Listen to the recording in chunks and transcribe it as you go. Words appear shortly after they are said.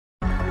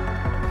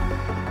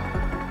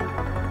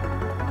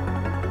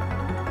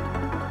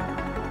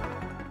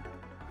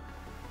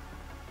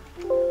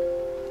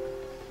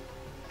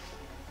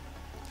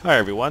Hi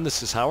everyone,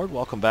 this is Howard.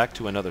 Welcome back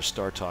to another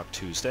StarTalk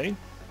Tuesday.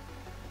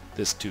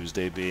 This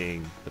Tuesday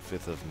being the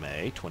 5th of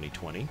May,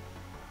 2020.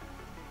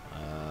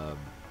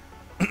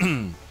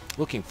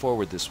 Looking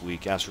forward this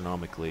week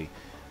astronomically.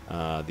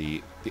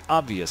 The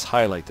obvious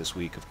highlight this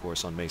week, of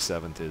course, on May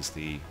 7th is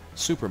the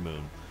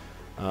supermoon.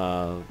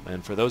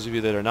 And for those of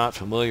you that are not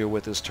familiar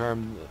with this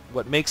term,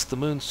 what makes the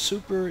moon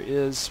super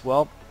is,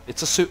 well,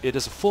 it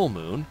is a full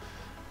moon.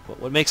 But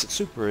what makes it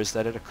super is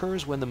that it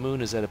occurs when the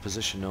moon is at a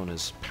position known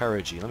as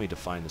perigee. Let me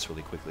define this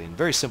really quickly. In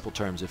very simple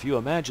terms, if you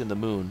imagine the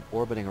moon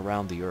orbiting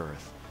around the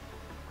Earth,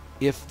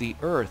 if the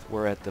Earth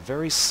were at the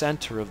very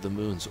center of the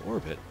moon's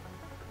orbit,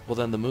 well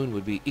then the moon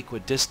would be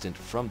equidistant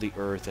from the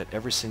Earth at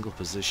every single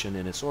position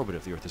in its orbit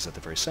if the Earth is at the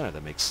very center.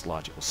 That makes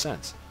logical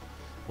sense.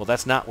 Well,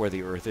 that's not where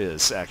the Earth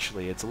is,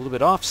 actually. It's a little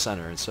bit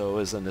off-center, and so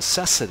as a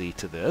necessity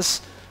to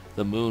this,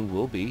 the moon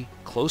will be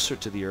closer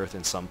to the Earth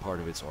in some part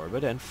of its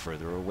orbit and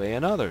further away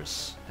in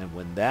others. And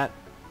when that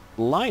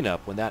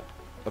lineup, when that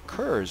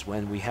occurs,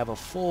 when we have a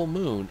full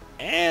moon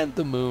and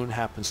the moon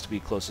happens to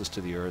be closest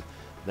to the Earth,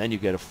 then you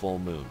get a full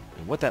moon.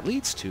 And what that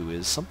leads to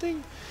is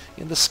something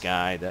in the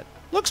sky that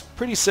looks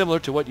pretty similar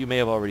to what you may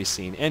have already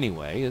seen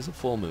anyway, is a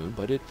full moon,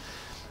 but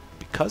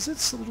because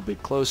it's a little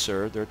bit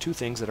closer, there are two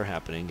things that are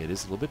happening. It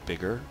is a little bit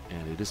bigger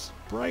and it is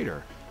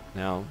brighter.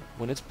 Now,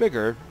 when it's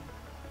bigger,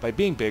 by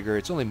being bigger,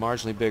 it's only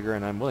marginally bigger,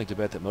 and I'm willing to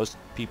bet that most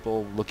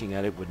people looking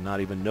at it would not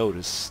even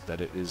notice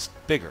that it is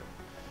bigger.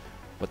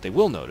 What they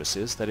will notice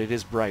is that it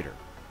is brighter,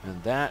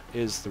 and that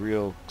is the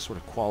real sort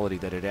of quality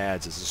that it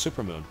adds as a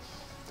supermoon.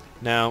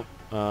 Now,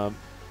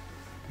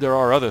 there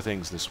are other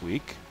things this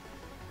week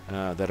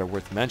that are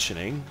worth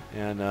mentioning,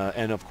 and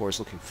of course,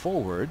 looking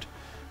forward,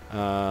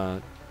 there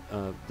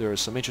are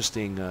some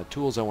interesting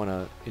tools I want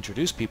to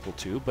introduce people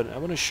to, but I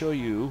want to show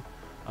you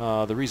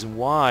the reason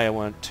why I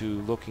want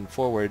to, looking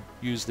forward,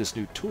 use this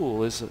new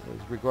tool is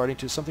regarding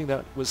to something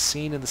that was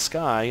seen in the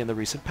sky in the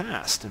recent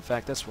past. In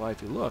fact, that's why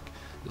if you look,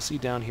 you'll see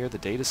down here the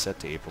date is set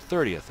to April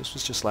 30th. This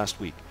was just last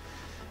week.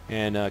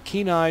 And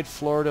keen-eyed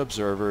Florida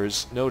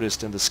observers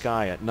noticed in the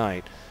sky at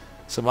night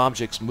some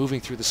objects moving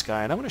through the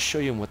sky, and I want to show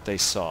you what they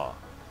saw.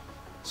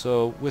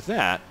 So with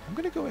that, I'm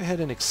going to go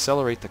ahead and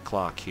accelerate the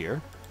clock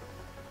here.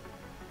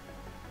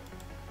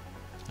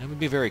 I'm going to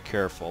be very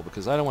careful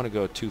because I don't want to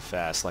go too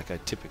fast like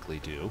I typically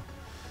do.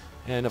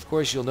 And of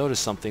course you'll notice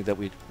something that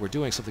we're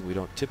doing something we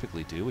don't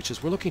typically do, which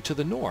is we're looking to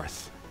the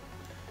north.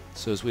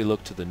 So as we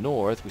look to the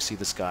north, we see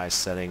the sky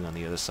setting on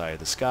the other side of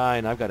the sky,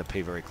 and I've got to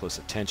pay very close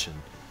attention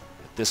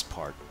at this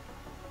part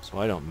so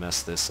I don't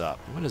mess this up.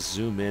 I'm going to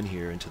zoom in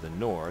here into the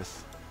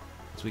north.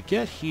 As we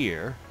get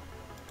here,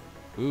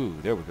 ooh,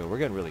 there we go, we're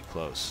getting really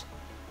close.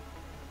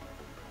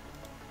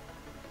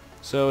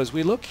 So as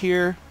we look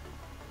here,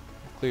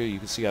 clear, you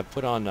can see I've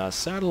put on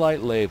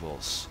satellite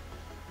labels.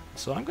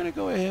 So I'm going to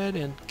go ahead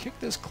and kick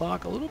this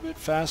clock a little bit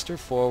faster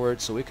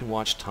forward so we can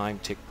watch time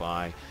tick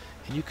by,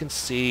 and you can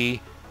see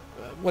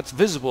what's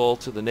visible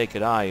to the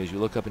naked eye as you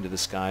look up into the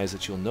sky is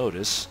that you'll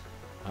notice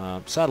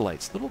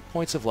satellites, little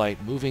points of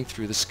light moving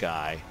through the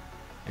sky,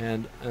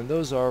 and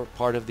those are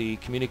part of the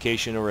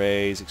communication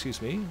arrays.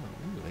 Excuse me,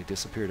 ooh, they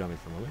disappeared on me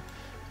for a moment.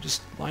 I'm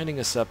just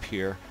lining us up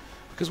here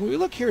because when we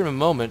look here in a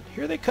moment,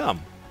 here they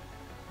come.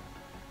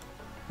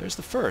 There's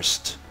the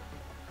first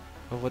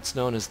of what's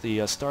known as the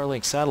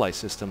Starlink satellite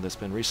system that's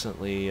been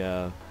recently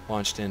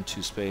launched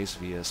into space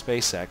via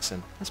SpaceX.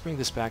 And let's bring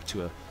this back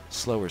to a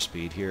slower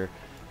speed here.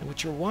 And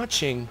what you're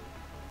watching,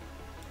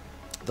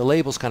 the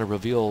labels kind of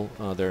reveal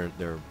their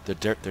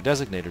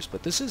designators,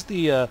 but this is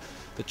the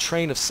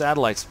train of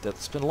satellites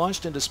that's been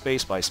launched into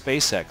space by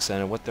SpaceX.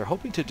 And what they're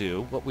hoping to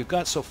do, what we've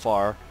got so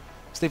far,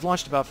 is they've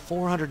launched about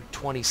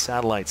 420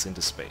 satellites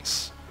into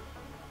space.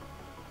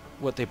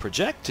 What they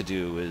project to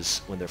do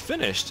is, when they're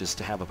finished, is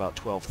to have about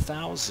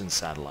 12,000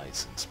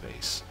 satellites in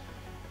space.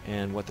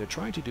 And what they're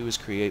trying to do is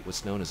create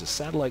what's known as a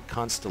satellite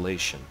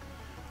constellation,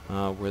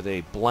 where they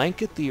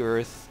blanket the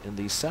Earth in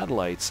these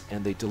satellites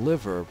and they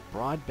deliver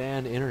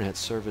broadband internet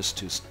service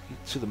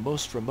to the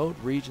most remote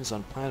regions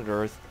on planet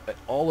Earth,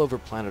 all over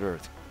planet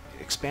Earth,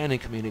 expanding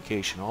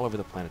communication all over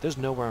the planet. There's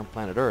nowhere on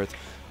planet Earth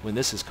when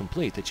this is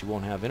complete that you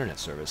won't have internet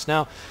service.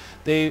 Now,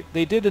 they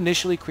did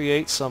initially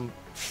create some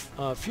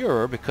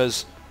furor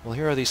because, well,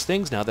 here are these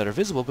things now that are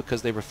visible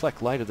because they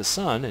reflect light of the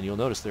sun, and you'll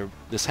notice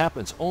this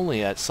happens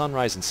only at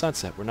sunrise and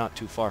sunset. We're not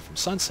too far from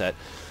sunset.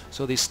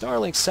 So these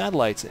Starlink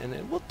satellites,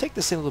 and we'll take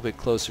this in a little bit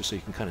closer so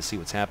you can kind of see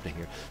what's happening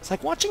here. It's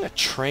like watching a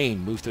train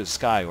move through the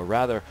sky, or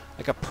rather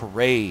like a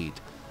parade.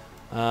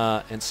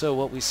 And so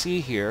what we see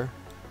here,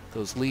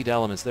 those lead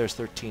elements, there's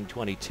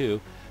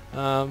 1322,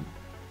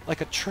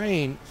 like a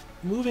train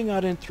moving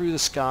out in through the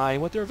sky.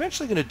 And what they're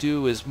eventually going to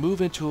do is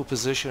move into a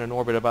position in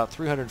orbit about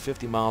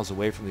 350 miles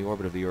away from the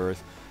orbit of the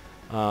Earth.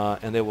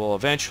 And they will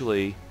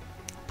eventually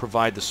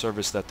provide the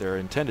service that they're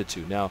intended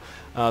to. Now,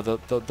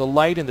 the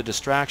light and the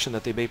distraction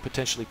that they may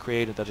potentially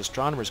create and that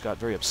astronomers got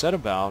very upset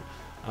about,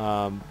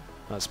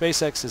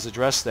 SpaceX has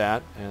addressed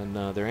that, and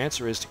their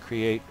answer is to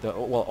create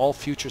all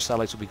future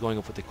satellites will be going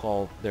up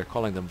what they're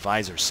calling them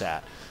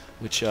VisorSat,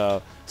 which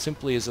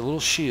simply is a little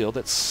shield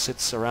that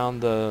sits around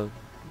the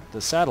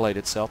the satellite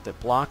itself that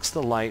blocks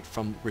the light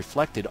from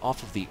reflected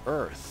off of the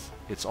Earth.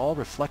 It's all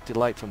reflected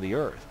light from the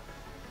Earth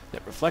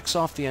that reflects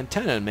off the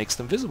antenna and makes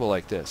them visible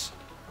like this.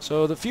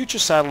 So the future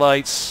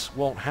satellites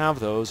won't have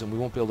those, and we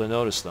won't be able to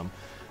notice them.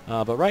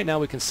 But right now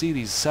we can see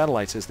these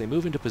satellites as they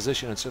move into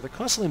position, and so they're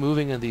constantly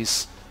moving in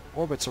these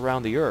orbits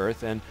around the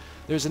Earth. And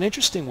there's an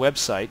interesting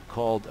website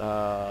called,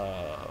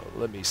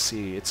 let me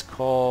see, it's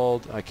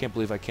called, I can't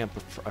believe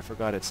I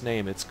forgot its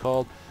name. It's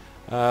called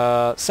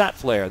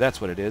SatFlare,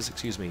 that's what it is,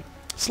 excuse me,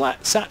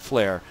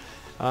 SatFlare.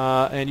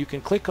 And you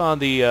can click on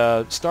the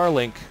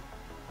Starlink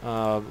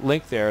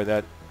link there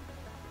that,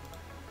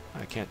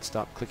 I can't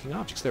stop clicking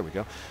objects, there we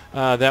go,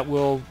 that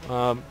will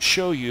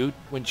show you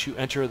when you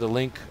enter the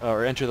link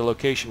or enter the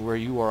location where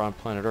you are on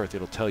planet Earth.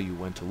 It'll tell you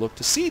when to look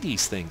to see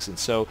these things. And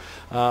so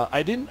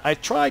I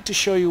tried to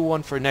show you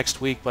one for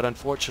next week, but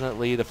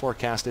unfortunately the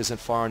forecast isn't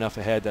far enough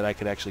ahead that I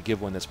could actually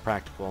give one that's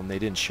practical, and they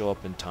didn't show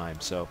up in time.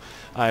 So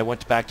I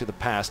went back to the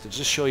past to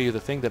just show you the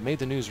thing that made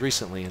the news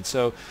recently. And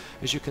so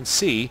as you can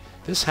see,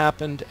 this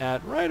happened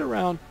at right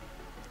around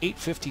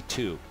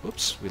 8:52.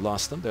 Oops, we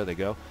lost them. There they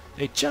go.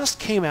 They just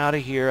came out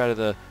of here, out of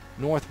the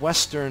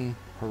northwestern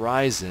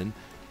horizon,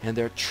 and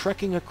they're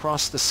trekking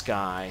across the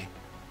sky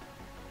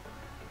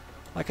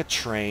like a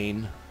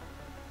train.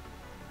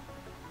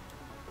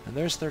 And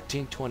there's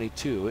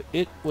 1322.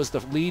 It was the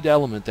lead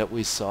element that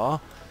we saw,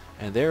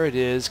 and there it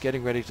is,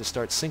 getting ready to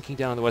start sinking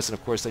down in the west. And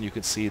of course, then you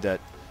can see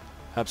that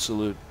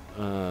absolute,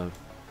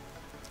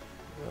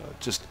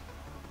 just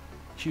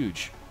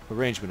huge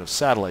arrangement of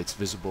satellites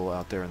visible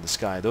out there in the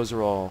sky. Those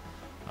are all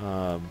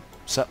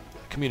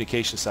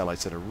communication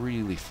satellites that are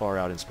really far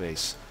out in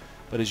space.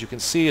 But as you can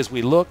see, as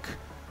we look,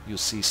 you'll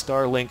see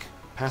Starlink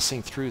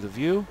passing through the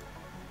view,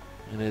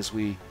 and as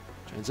we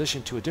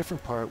transition to a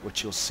different part,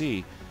 what you'll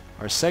see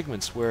are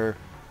segments where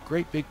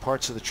great big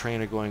parts of the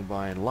train are going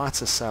by and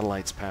lots of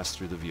satellites pass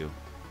through the view.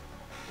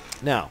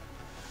 Now,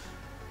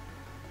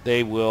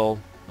 they will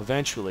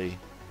eventually,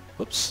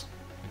 whoops,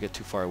 I get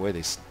too far away,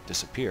 they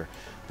disappear.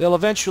 They'll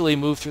eventually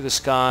move through the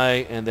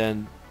sky and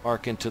then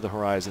arc into the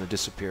horizon and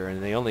disappear,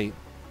 and they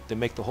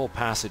make the whole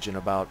passage in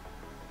about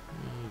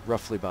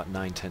roughly about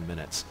 9-10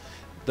 minutes.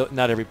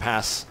 Not every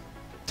pass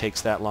takes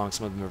that long.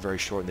 Some of them are very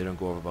short and they don't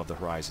go over above the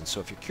horizon. So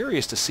if you're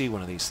curious to see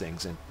one of these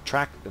things and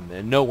track them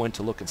and know when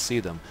to look and see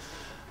them,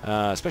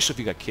 especially if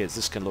you've got kids,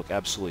 this can look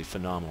absolutely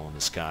phenomenal in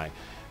the sky.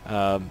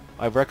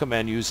 I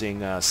recommend using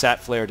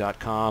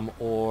satflare.com,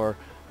 or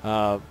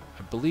I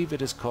believe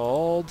it is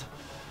called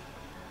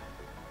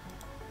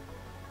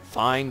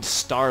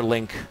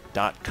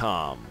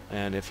findstarlink.com.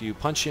 And if you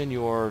punch in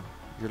your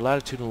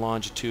latitude and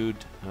longitude,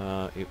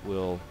 it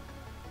will,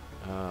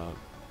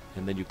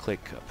 and then you click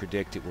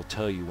predict, it will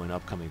tell you when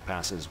upcoming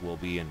passes will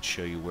be and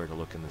show you where to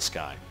look in the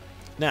sky.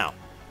 Now,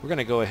 we're going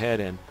to go ahead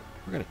and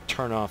we're going to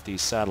turn off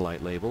these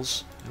satellite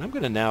labels, and I'm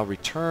going to now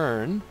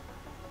return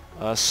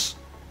us,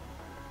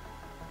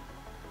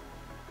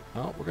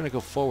 well, we're going to go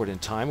forward in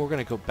time. We're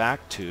going to go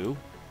back to,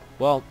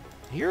 well,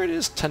 here it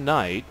is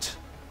tonight.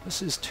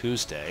 This is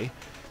Tuesday.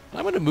 And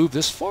I'm going to move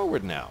this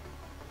forward now.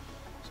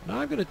 So now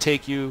I'm going to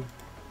take you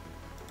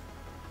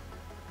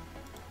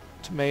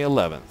to May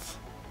 11th,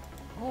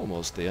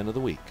 almost the end of the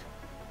week.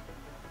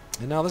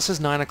 And now this is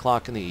 9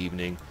 o'clock in the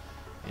evening,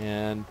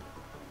 and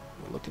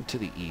we're looking to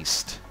the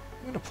east.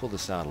 I'm going to pull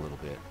this out a little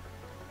bit.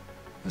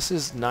 This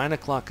is 9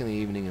 o'clock in the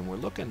evening, and we're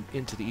looking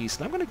into the east.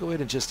 And I'm going to go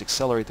ahead and just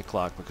accelerate the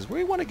clock because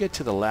we want to get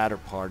to the latter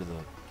part of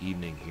the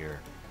evening here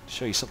to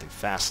show you something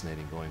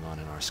fascinating going on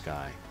in our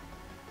sky.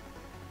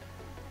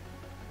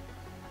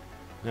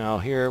 Now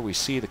here we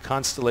see the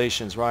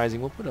constellations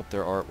rising. We'll put up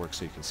their artwork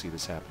so you can see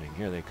this happening.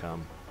 Here they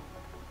come.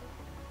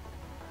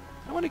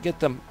 I want to get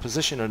them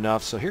positioned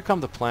enough, so here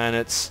come the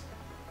planets.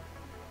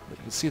 You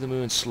can see the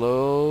moon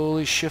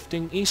slowly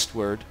shifting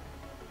eastward.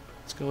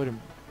 Let's go ahead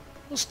and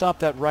we'll stop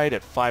that right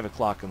at 5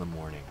 o'clock in the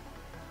morning.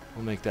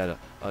 We'll make that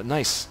a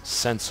nice,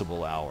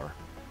 sensible hour.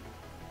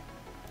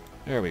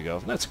 There we go.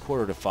 That's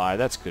 4:45.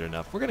 That's good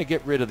enough. We're going to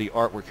get rid of the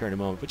artwork here in a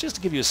moment, but just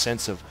to give you a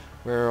sense of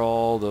where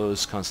all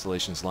those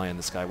constellations lie in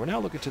the sky. We're now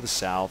looking to the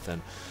south,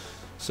 and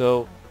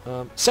so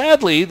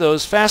sadly,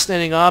 those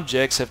fascinating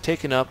objects have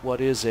taken up what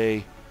is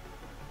an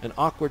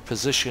awkward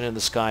position in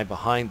the sky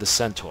behind the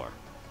Centaur.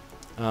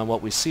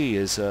 What we see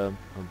is a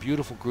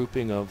beautiful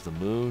grouping of the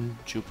Moon,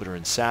 Jupiter,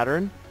 and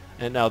Saturn.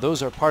 And now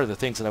those are part of the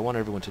things that I want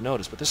everyone to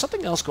notice. But there's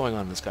something else going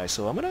on in the sky,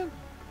 so I'm going to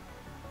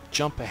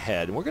jump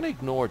ahead. And we're going to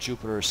ignore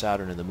Jupiter,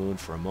 Saturn, and the Moon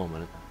for a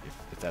moment,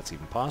 if that's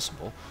even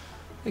possible.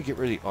 I'm going to get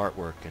rid of the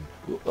artwork. And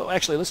well,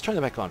 actually, let's turn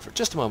that back on for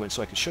just a moment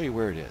so I can show you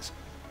where it is.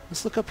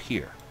 Let's look up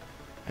here.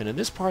 And in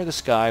this part of the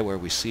sky where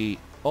we see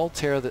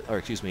Aquila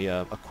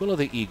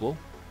the Eagle,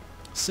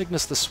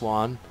 Cygnus the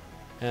Swan,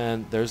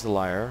 and there's the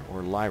Lyra,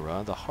 or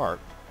Lyra, the Harp.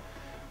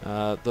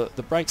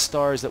 The bright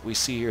stars that we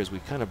see here, as we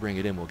kind of bring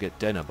it in, we'll get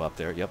Deneb up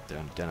there. Yep,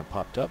 Deneb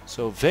popped up.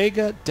 So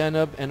Vega,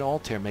 Deneb, and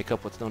Altair make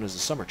up what's known as the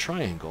Summer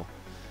Triangle.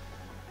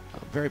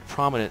 A very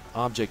prominent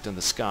object in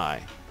the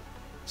sky.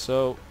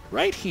 So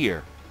right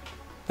here,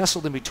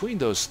 nestled in between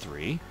those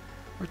three,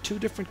 are two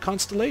different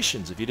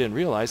constellations. If you didn't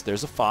realize,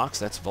 there's a fox,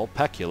 that's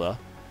Vulpecula,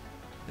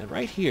 and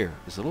right here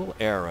is a little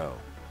arrow.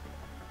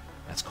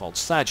 That's called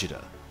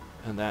Sagitta,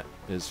 and that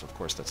is, of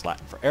course, that's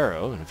Latin for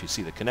arrow, and if you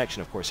see the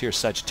connection, of course, here's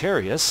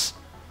Sagittarius,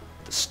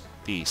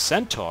 the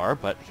centaur,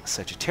 but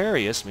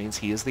Sagittarius means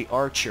he is the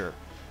archer,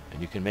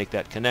 and you can make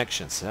that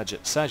connection.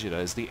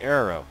 Sagitta is the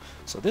arrow.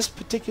 So this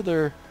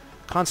particular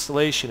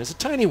constellation is a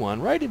tiny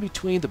one, right in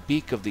between the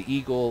beak of the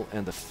eagle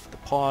and the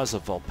paws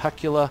of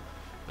Vulpecula.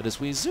 But as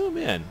we zoom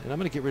in, and I'm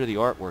going to get rid of the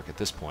artwork at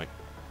this point.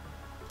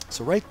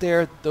 So right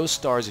there, those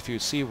stars, if you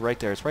see right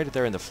there, it's right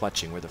there in the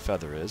fletching where the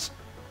feather is.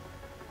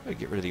 I'm going to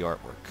get rid of the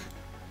artwork.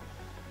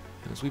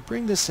 And as we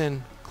bring this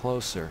in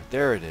closer,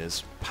 there it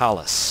is,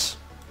 Pallas.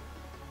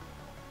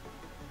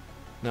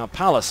 Now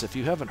Pallas, if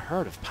you haven't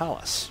heard of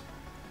Pallas,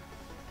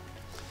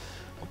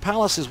 well,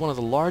 Pallas is one of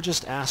the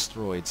largest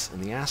asteroids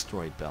in the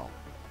asteroid belt.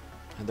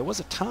 And there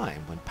was a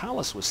time when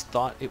Pallas was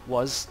thought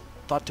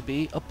to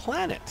be a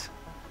planet.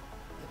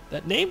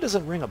 That name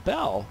doesn't ring a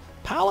bell.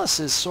 Pallas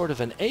is sort of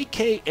an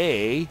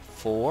AKA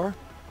for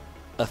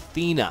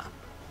Athena.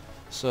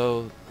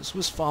 So this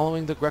was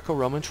following the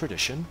Greco-Roman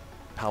tradition.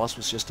 Pallas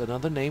was just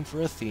another name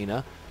for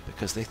Athena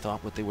because they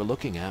thought what they were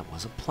looking at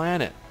was a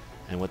planet.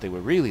 And what they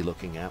were really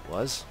looking at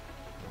was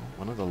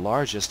one of the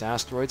largest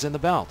asteroids in the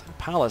belt. And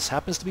Pallas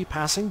happens to be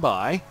passing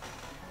by,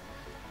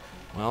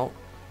 well,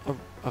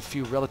 a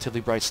few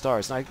relatively bright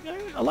stars. And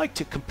I like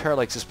to compare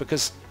like this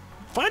because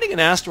finding an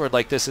asteroid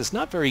like this is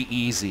not very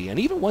easy. And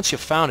even once you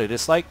found it,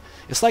 it's like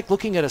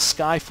looking at a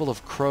sky full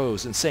of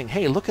crows and saying,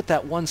 hey, look at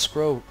that one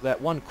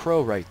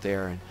crow right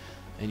there.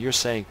 And you're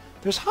saying,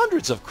 there's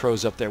hundreds of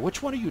crows up there.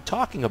 Which one are you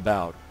talking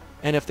about?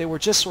 And if they were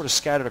just sort of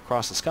scattered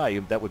across the sky,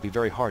 that would be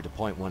very hard to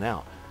point one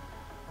out.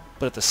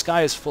 But if the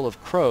sky is full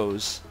of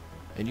crows,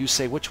 and you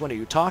say, which one are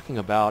you talking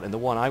about, and the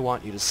one I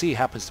want you to see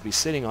happens to be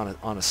sitting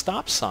on a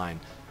stop sign,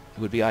 it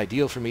would be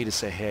ideal for me to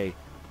say, hey,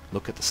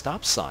 look at the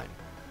stop sign,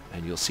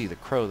 and you'll see the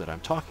crow that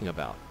I'm talking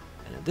about.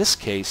 And in this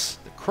case,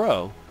 the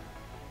crow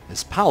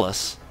is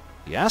Pallas,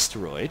 the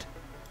asteroid,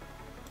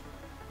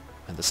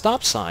 and the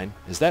stop sign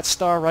is that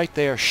star right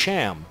there,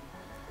 Sham,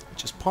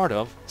 which is part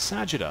of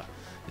Sagitta.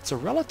 It's a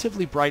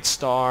relatively bright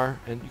star,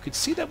 and you can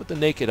see that with the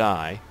naked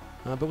eye.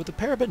 But with a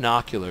pair of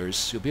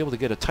binoculars, you'll be able to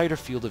get a tighter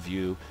field of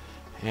view.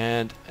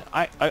 And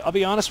I'll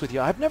be honest with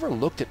you, I've never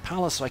looked at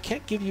Pallas, so I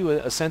can't give you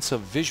a sense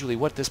of visually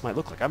what this might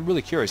look like. I'm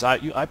really curious.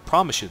 I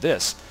promise you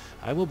this.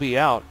 I will be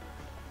out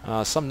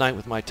some night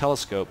with my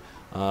telescope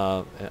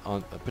on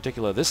a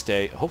particular this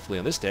day, hopefully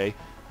on this day,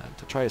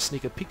 to try to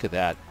sneak a peek of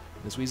that.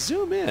 As we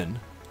zoom in,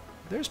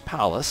 there's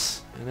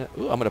Pallas. And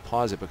I'm going to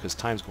pause it because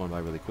time's going by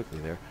really quickly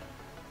there.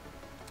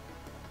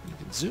 You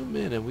can zoom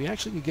in, and we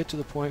actually can get to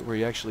the point where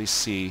you actually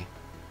see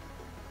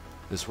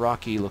this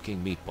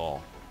rocky-looking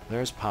meatball.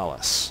 There's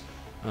Pallas.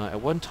 At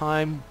one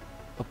time,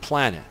 a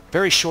planet.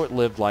 Very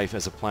short-lived life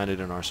as a planet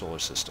in our solar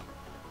system.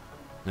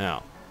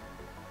 Now,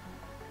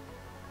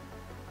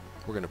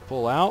 we're going to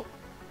pull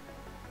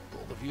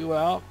the view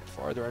out,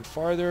 farther and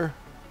farther.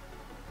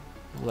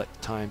 We'll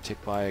let time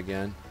tick by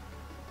again.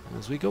 And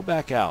as we go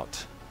back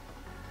out,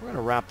 we're going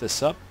to wrap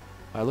this up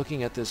by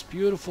looking at this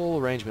beautiful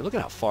arrangement. Look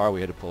at how far we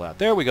had to pull out.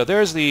 There we go.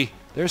 There's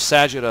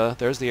Sagitta,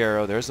 there's the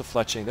arrow, there's the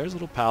fletching, there's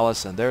little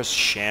Pallas, and there's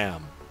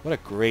Sham. What a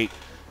great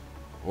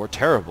or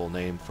terrible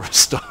name for a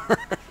star,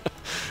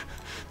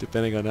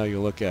 depending on how you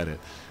look at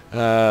it.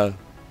 All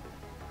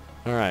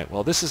right.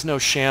 Well, this is no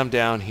sham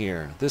down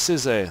here. This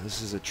is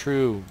a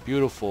true,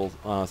 beautiful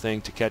thing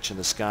to catch in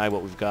the sky.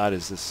 What we've got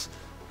is this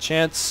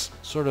chance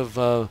sort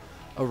of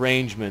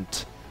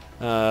arrangement.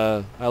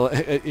 I'm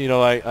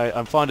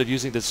fond of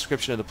using the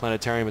description of the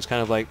planetarium. It's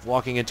kind of like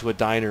walking into a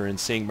diner and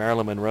seeing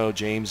Marilyn Monroe,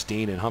 James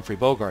Dean, and Humphrey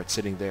Bogart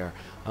sitting there.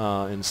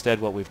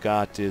 Instead, what we've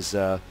got is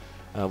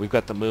we've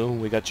got the moon,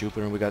 we've got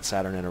Jupiter, and we've got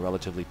Saturn in a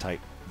relatively tight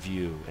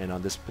view. And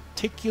on this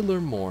particular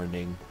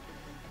morning,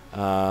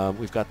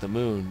 we've got the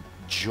moon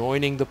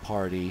joining the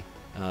party.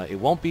 It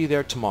won't be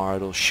there tomorrow.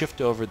 It'll shift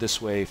over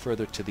this way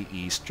further to the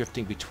east,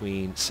 drifting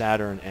between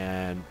Saturn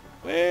and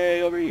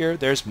way over here.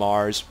 There's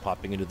Mars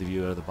popping into the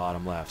view out of the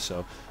bottom left.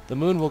 So the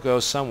moon will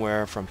go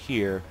somewhere from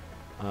here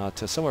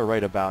to somewhere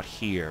right about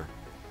here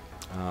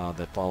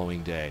that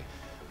following day.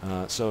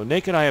 So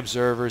naked eye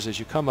observers, as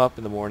you come up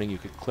in the morning, you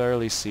could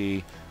clearly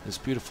see this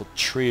beautiful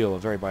trio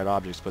of very bright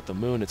objects, but the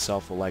moon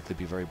itself will likely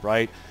be very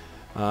bright.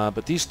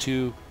 But these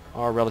two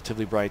are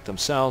relatively bright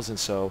themselves, and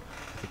so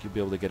I think you'll be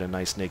able to get a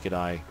nice naked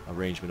eye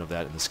arrangement of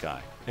that in the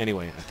sky.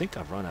 Anyway, I think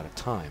I've run out of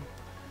time.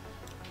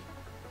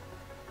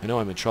 I know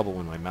I'm in trouble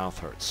when my mouth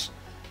hurts.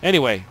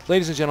 Anyway,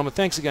 ladies and gentlemen,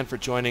 thanks again for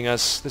joining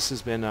us. This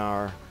has been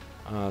our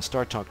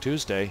StarTalk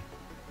Tuesday.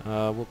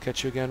 We'll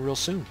catch you again real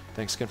soon.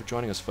 Thanks again for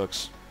joining us,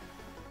 folks.